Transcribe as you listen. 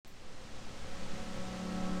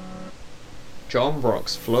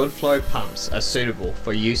Brooks Fluid-Flo Pumps are suitable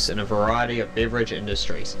for use in a variety of beverage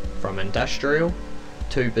industries, from industrial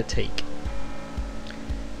to boutique.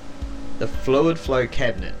 The Fluid Flow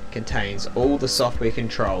cabinet contains all the software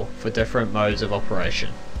control for different modes of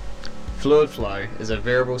operation. Fluid Flow is a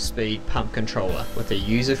variable speed pump controller with a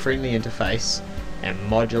user-friendly interface and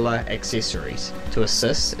modular accessories to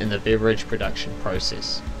assist in the beverage production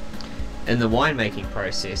process. In the winemaking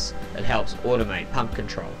process, it helps automate pump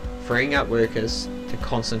control, freeing up workers to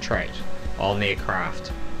concentrate on their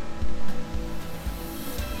craft.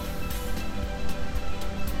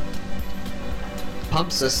 The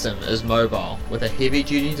pump system is mobile with a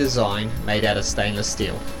heavy-duty design made out of stainless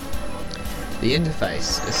steel. The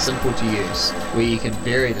interface is simple to use, where you can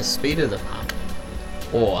vary the speed of the pump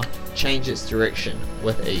or change its direction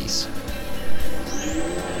with ease.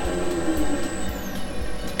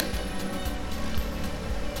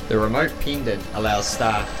 The remote pendant allows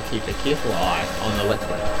staff to keep a careful eye on the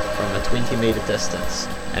liquid from a 20-metre distance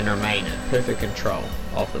and remain in perfect control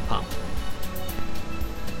of the pump.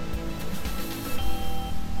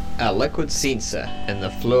 A liquid sensor in the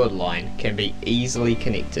fluid line can be easily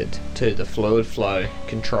connected to the fluid flow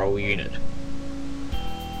control unit.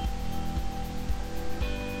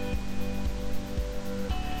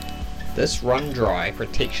 This run dry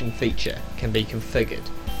protection feature can be configured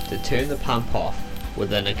to turn the pump off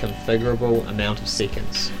within a configurable amount of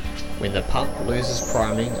seconds. When the pump loses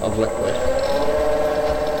priming of liquid,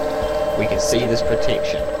 we can see this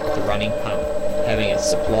protection with the running pump having its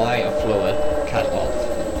supply of fluid cut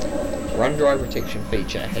off. Run dry protection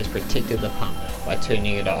feature has protected the pump by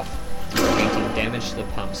turning it off, preventing damage to the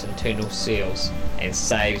pump's internal seals and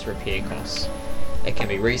saves repair costs. It can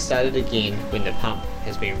be restarted again when the pump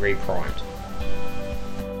has been reprimed.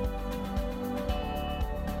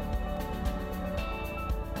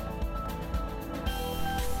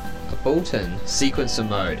 A built-in sequencer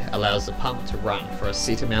mode allows the pump to run for a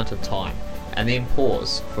set amount of time and then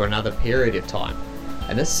pause for another period of time,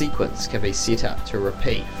 and this sequence can be set up to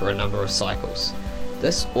repeat for a number of cycles.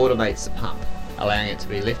 This automates the pump, allowing it to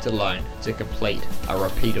be left alone to complete a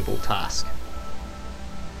repeatable task.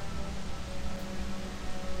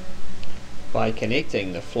 By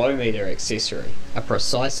connecting the flow meter accessory, a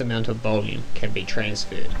precise amount of volume can be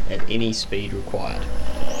transferred at any speed required.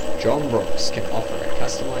 Brooks can offer a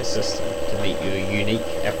customized system to meet your unique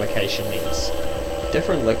application needs.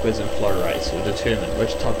 Different liquids and flow rates will determine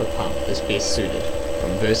which type of pump is best suited,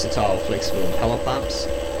 from versatile flexible impeller pumps,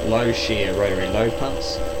 low shear rotary load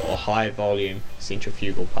pumps, or high volume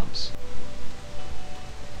centrifugal pumps.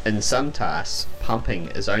 In some tasks, pumping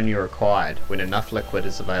is only required when enough liquid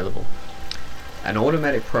is available. An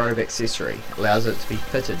automatic probe accessory allows it to be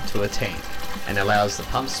fitted to a tank and allows the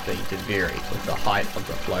pump speed to vary with the height of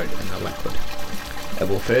the float in the liquid. It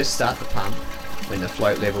will first start the pump when the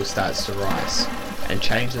float level starts to rise and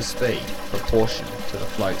change the speed proportional to the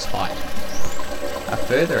float's height. A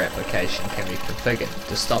further application can be configured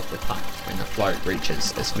to stop the pump when the float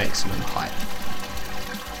reaches its maximum height.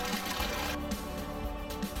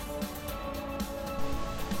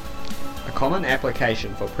 A common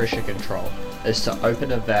application for pressure control is to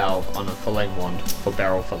open a valve on a filling wand for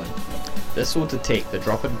barrel filling. This will detect the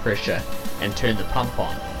drop in pressure and turn the pump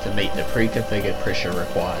on to meet the pre-configured pressure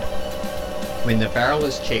required. When the barrel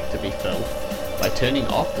is checked to be filled, by turning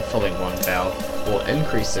off the filling wand valve will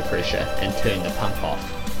increase the pressure and turn the pump off.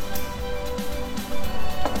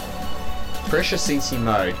 Pressure sensing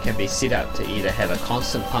mode can be set up to either have a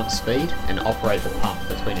constant pump speed and operate the pump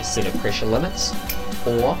between a set of pressure limits,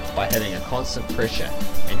 or by having a constant pressure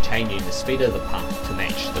and changing the speed of the pump to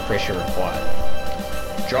match the pressure required.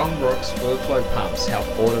 Brooks Fluid-Flo Pumps help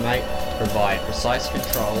automate, provide precise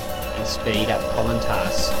control and speed up common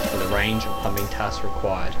tasks for the range of pumping tasks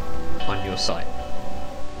required on your site.